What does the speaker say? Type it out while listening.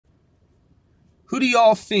Who do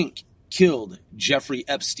y'all think killed Jeffrey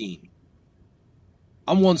Epstein?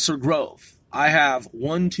 I'm one Sir Grove. I have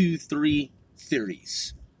 1, 2, 3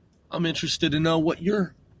 theories. I'm interested to know what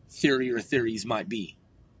your theory or theories might be.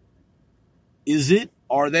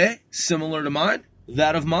 Are they similar to mine?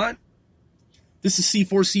 That of mine? This is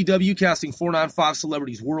C4CW casting 495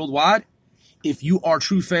 celebrities worldwide. If you are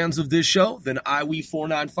true fans of this show, then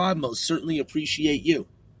IWE495 most certainly appreciate you.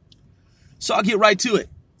 So I'll get right to it.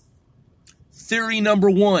 Theory number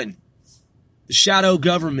 1. The shadow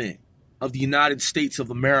government of the United States of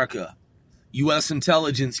America, U.S.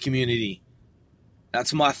 intelligence community.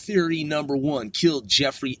 That's my theory number 1. Killed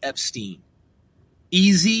Jeffrey Epstein.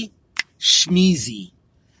 Easy, schmeezy.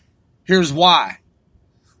 Here's why.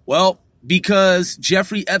 Well, because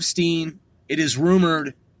Jeffrey Epstein, it is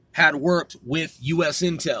rumored, had worked with U.S.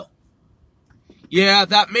 Intel. Yeah,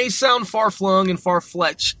 that may sound far-flung and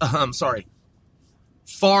far-fetched.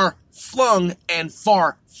 Far-flung and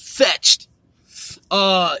far-fetched.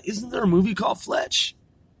 Isn't there a movie called Fletch?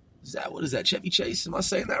 What is that, Chevy Chase? Am I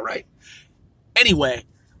saying that right? Anyway,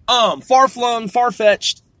 far-flung,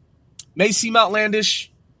 far-fetched, may seem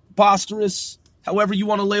outlandish, preposterous, however you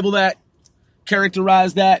want to label that,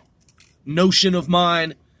 characterize that notion of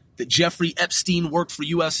mine that Jeffrey Epstein worked for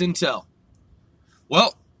U.S. Intel.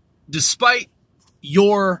 Well, despite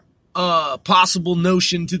your possible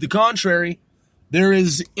notion to the contrary, there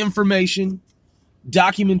is information,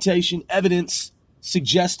 documentation, evidence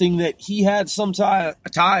suggesting that he had some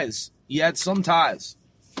ties. He had some ties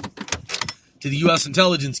to the U.S.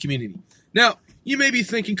 intelligence community. Now, you may be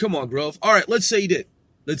thinking, come on, Grove. All right, let's say he did.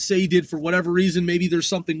 Let's say he did for whatever reason. Maybe there's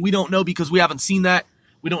something we don't know because we haven't seen that.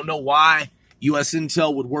 We don't know why U.S.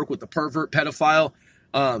 Intel would work with a pervert, pedophile,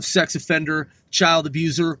 sex offender, child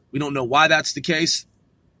abuser. We don't know why that's the case.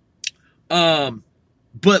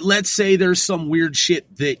 But let's say there's some weird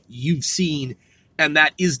shit that you've seen, and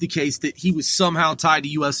that is the case, that he was somehow tied to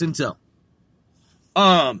U.S. Intel.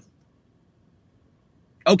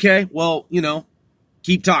 Okay, well,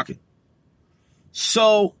 keep talking.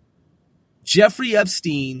 So, Jeffrey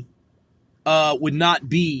Epstein would not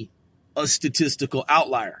be a statistical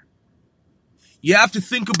outlier. You have to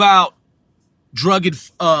think about Drug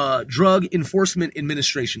Enforcement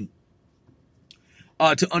Administration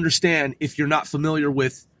to understand if you're not familiar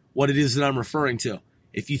with what it is that I'm referring to.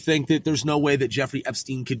 If you think that there's no way that Jeffrey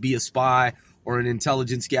Epstein could be a spy or an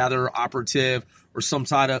intelligence gatherer, operative, or some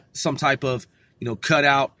type of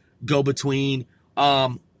cutout, go between,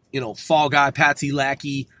 fall guy, patsy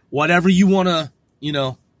lackey, whatever you want to,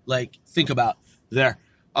 think about there.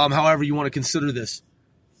 However you want to consider this.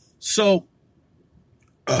 So,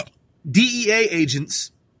 DEA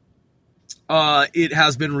agents, it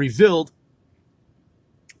has been revealed,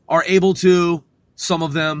 are able to, some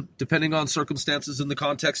of them, depending on circumstances in the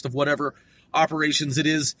context of whatever operations it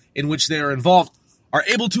is in which they are involved, are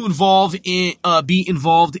able to be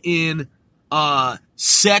involved in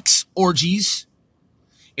sex orgies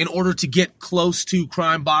in order to get close to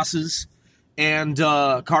crime bosses and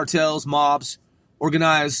cartels, mobs,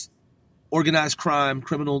 organized crime,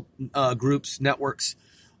 criminal groups, networks,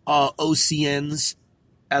 OCNs,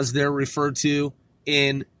 as they're referred to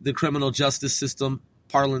in the criminal justice system,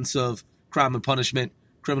 parlance of crime and punishment,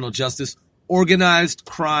 criminal justice, organized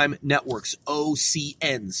crime networks,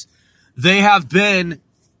 OCNs. They have been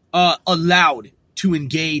allowed to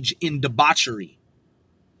engage in debauchery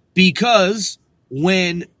because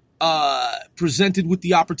when presented with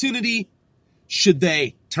the opportunity, should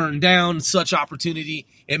they turn down such opportunity,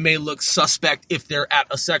 it may look suspect if they're at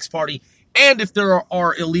a sex party. And if there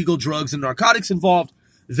are illegal drugs and narcotics involved,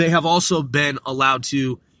 they have also been allowed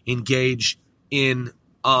to engage in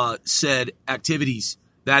said activities.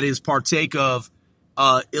 That is, partake of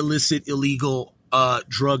illicit, illegal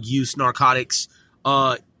drug use, narcotics,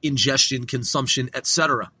 ingestion, consumption,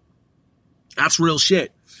 etc. That's real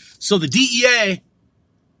shit. So the DEA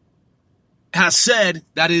has said,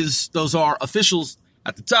 that is, those are officials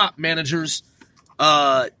at the top, managers,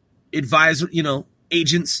 advisor,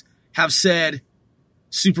 agents, have said,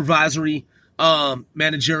 supervisory,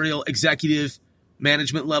 managerial, executive,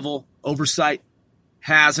 management level oversight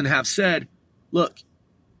has and have said, look,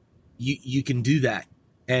 you can do that,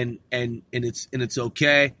 and it's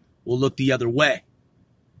okay. We'll look the other way.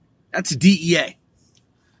 That's DEA.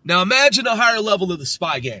 Now imagine a higher level of the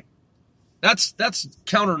spy gang. That's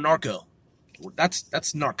counter narco.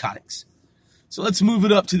 That's narcotics. So let's move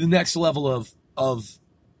it up to the next level of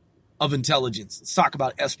intelligence. Let's talk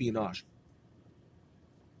about espionage.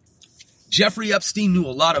 Jeffrey Epstein knew a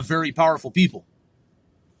lot of very powerful people,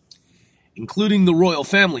 including the royal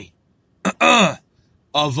family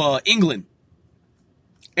of England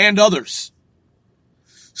and others.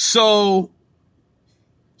 So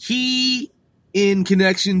he, in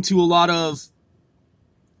connection to a lot of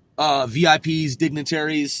VIPs,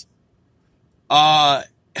 dignitaries,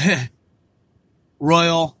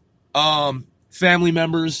 royal family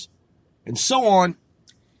members, and so on,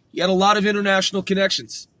 he had a lot of international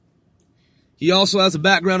connections. He also has a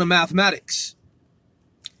background in mathematics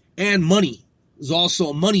and money. He's also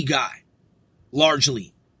a money guy,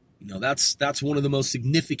 largely. That's one of the most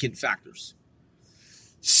significant factors.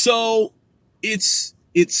 So it's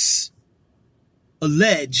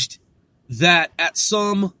alleged that at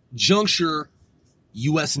some juncture,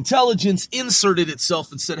 U.S. intelligence inserted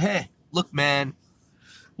itself and said, hey, look, man,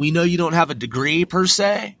 we know you don't have a degree per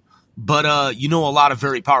se, but you know a lot of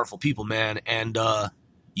very powerful people, man, and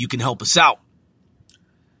you can help us out.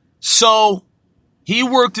 So he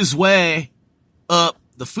worked his way up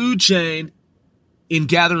the food chain in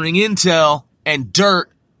gathering intel and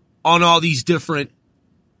dirt on all these different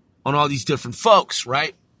folks,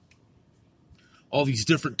 right? All these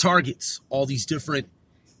different targets, all these different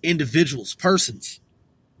individuals, persons.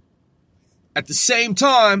 At the same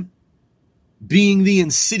time, being the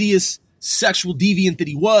insidious sexual deviant that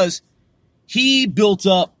he was, he built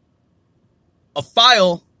up a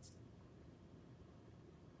file,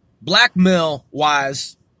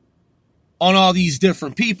 blackmail-wise, on all these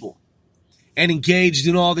different people and engaged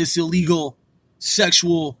in all this illegal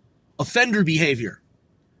sexual offender behavior.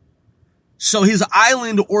 So his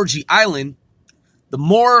island, Orgy Island, the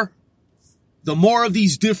more of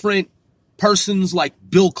these different persons like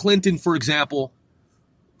Bill Clinton, for example,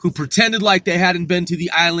 who pretended like they hadn't been to the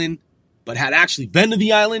island, but had actually been to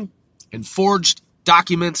the island and forged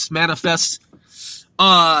documents, manifests,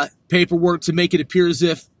 paperwork to make it appear as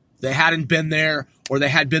if they hadn't been there or they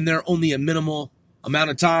had been there only a minimal amount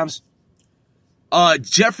of times.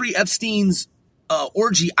 Jeffrey Epstein's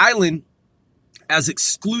Orgy Island, as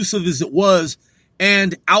exclusive as it was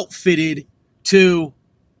and outfitted to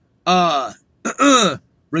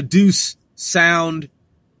reduce sound,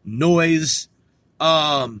 noise,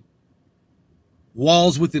 walls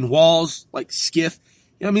within walls, like skiff.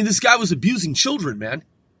 This guy was abusing children, man,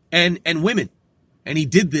 and women. And he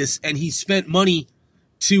did this, and he spent money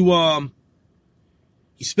to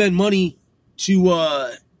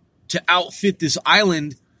outfit this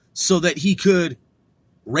island so that he could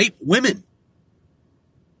rape women.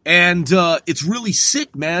 And it's really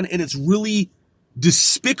sick, man, and it's really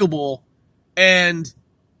despicable. And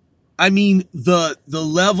the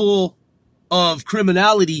level of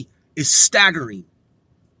criminality is staggering.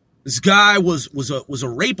 This guy was a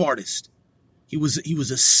rape artist. He was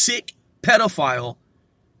a sick pedophile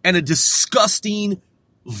and a disgusting,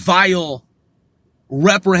 vile,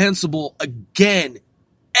 reprehensible, again,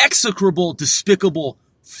 execrable, despicable,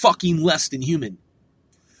 fucking less than human.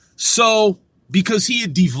 So, because he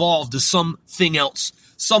had devolved to something else,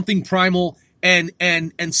 something primal and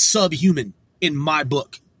subhuman in my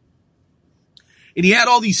book. And he had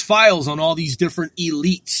all these files on all these different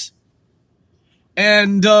elites.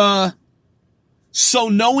 And so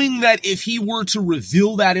knowing that if he were to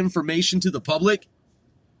reveal that information to the public,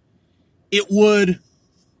 it would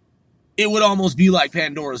almost be like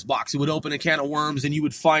Pandora's box. It would open a can of worms, and you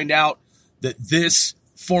would find out that this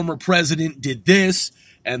former president did this,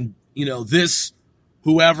 and this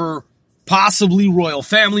whoever, possibly royal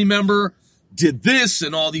family member, did this,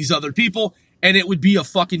 and all these other people, and it would be a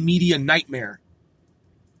fucking media nightmare.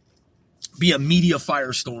 Be a media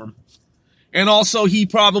firestorm. And also, he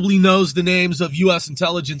probably knows the names of U.S.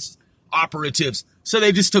 intelligence operatives. So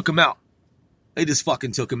they just took him out. They just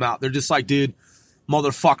fucking took him out. They're just like, dude,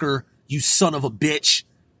 motherfucker, you son of a bitch.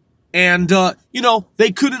 And,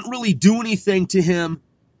 they couldn't really do anything to him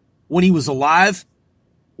when he was alive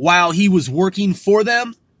while he was working for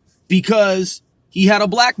them because he had a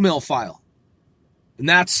blackmail file. And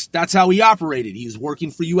that's how he operated. He was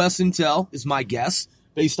working for U.S. Intel, is my guess,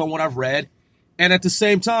 based on what I've read. And at the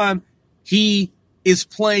same time, he is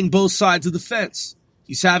playing both sides of the fence.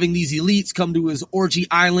 He's having these elites come to his Orgy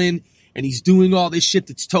Island, and he's doing all this shit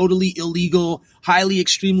that's totally illegal, highly,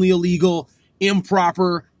 extremely illegal,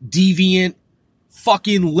 improper, deviant,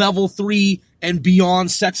 fucking level 3 and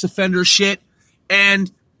beyond sex offender shit.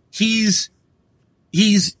 And he's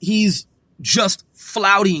just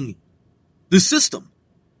flouting the system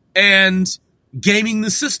and gaming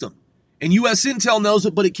the system. And U.S. Intel knows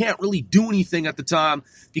it, but it can't really do anything at the time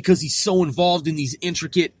because he's so involved in these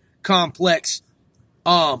intricate, complex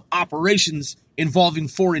operations involving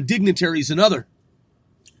foreign dignitaries and other.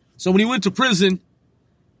 So when he went to prison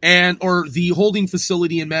or the holding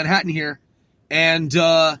facility in Manhattan here, and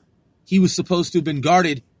he was supposed to have been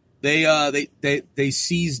guarded, they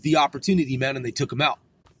seized the opportunity, man, and they took him out.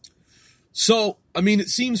 So, I mean, it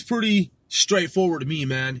seems pretty straightforward to me,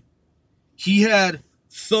 man. He had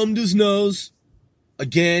thumbed his nose,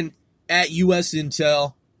 again, at U.S.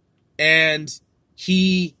 Intel, and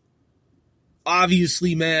he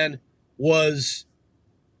obviously, man, was,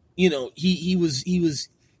 you know, he was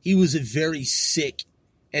a very sick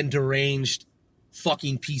and deranged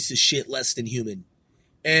fucking piece of shit, less than human.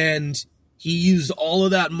 And he used all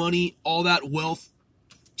of that money, all that wealth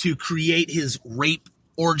to create his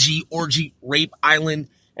orgy rape island,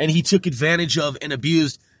 and he took advantage of and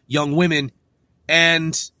abused young women.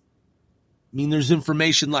 And I mean, there's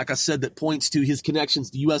information, like I said, that points to his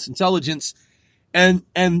connections to U.S. intelligence, and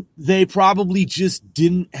they probably just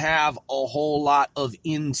didn't have a whole lot of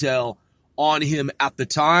intel on him at the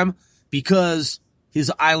time because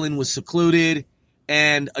his island was secluded,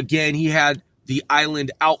 and again, he had the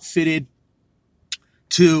island outfitted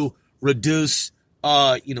to reduce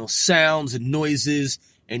sounds and noises,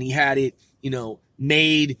 and he had it,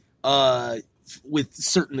 made with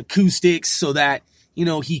certain acoustics so that,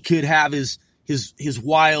 he could have his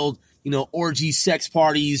wild, orgy sex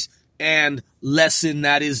parties and lessen,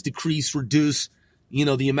 that is, decrease, reduce,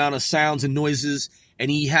 the amount of sounds and noises. And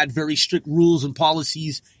he had very strict rules and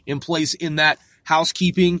policies in place in that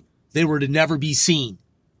housekeeping. They were to never be seen.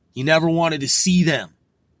 He never wanted to see them.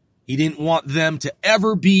 He didn't want them to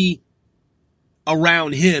ever be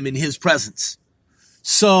around him in his presence.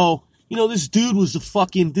 So, this dude was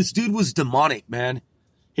demonic, man.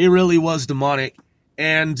 He really was demonic.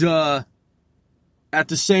 And at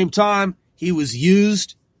the same time, he was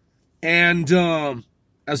used and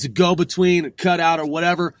as a go-between, a cutout or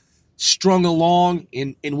whatever, strung along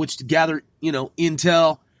in which to gather,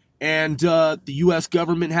 intel. And the U.S.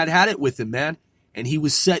 government had it with him, man. And he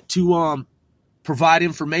was set to provide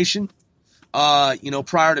information,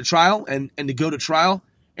 prior to trial and to go to trial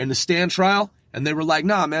and to stand trial. And they were like,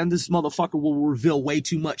 nah, man, this motherfucker will reveal way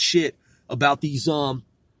too much shit about these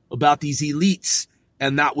elites.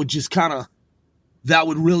 And that would just that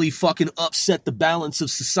would really fucking upset the balance of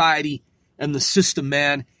society and the system,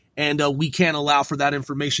 man. And we can't allow for that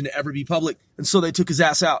information to ever be public. And so they took his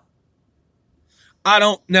ass out.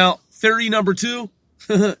 Now, theory number 2,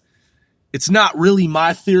 it's not really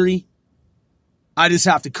my theory. I just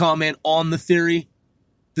have to comment on the theory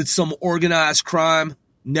that some organized crime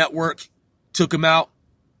network took him out.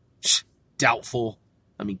 Doubtful.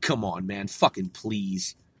 I mean, come on, man. Fucking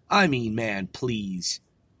please. I mean, man, please.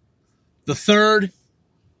 The third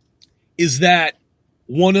is that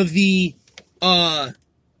one of the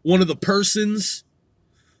persons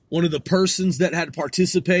that had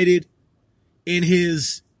participated in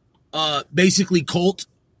his basically cult,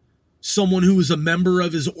 someone who was a member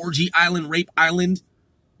of his orgy island, rape island,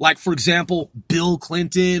 like, for example, Bill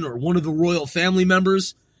Clinton or one of the royal family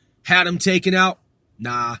members, had him taken out.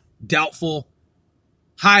 Nah, doubtful.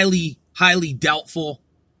 Highly, highly doubtful.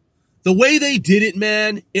 The way they did it,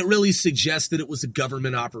 man, it really suggested it was a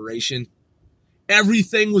government operation.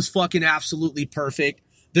 Everything was fucking absolutely perfect.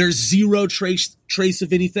 There's zero trace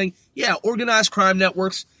of anything. Yeah, organized crime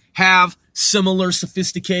networks have similar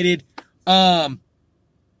sophisticated, operational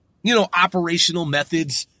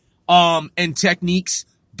methods, and techniques,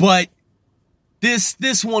 but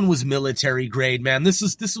this one was military grade, man. This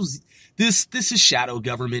is shadow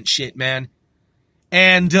government shit, man.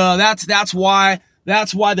 And, that's why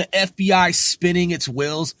the FBI spinning its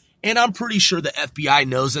wheels. And I'm pretty sure the FBI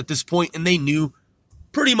knows at this point, and they knew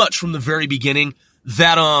pretty much from the very beginning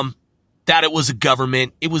that it was a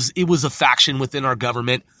government. It was a faction within our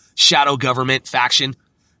government, shadow government faction.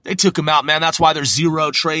 They took him out, man. That's why there's zero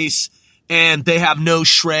trace and they have no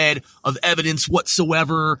shred of evidence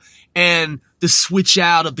whatsoever. And the switch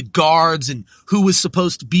out of the guards and who was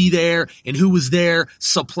supposed to be there and who was there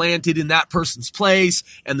supplanted in that person's place,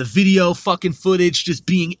 and the video fucking footage just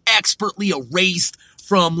being expertly erased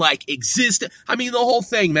from existence. I mean, the whole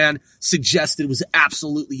thing, man, suggested it was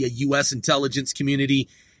absolutely a U.S. intelligence community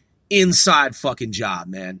inside fucking job,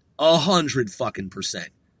 man. 100% fucking %.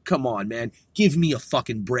 Come on, man. Give me a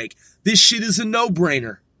fucking break. This shit is a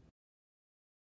no-brainer.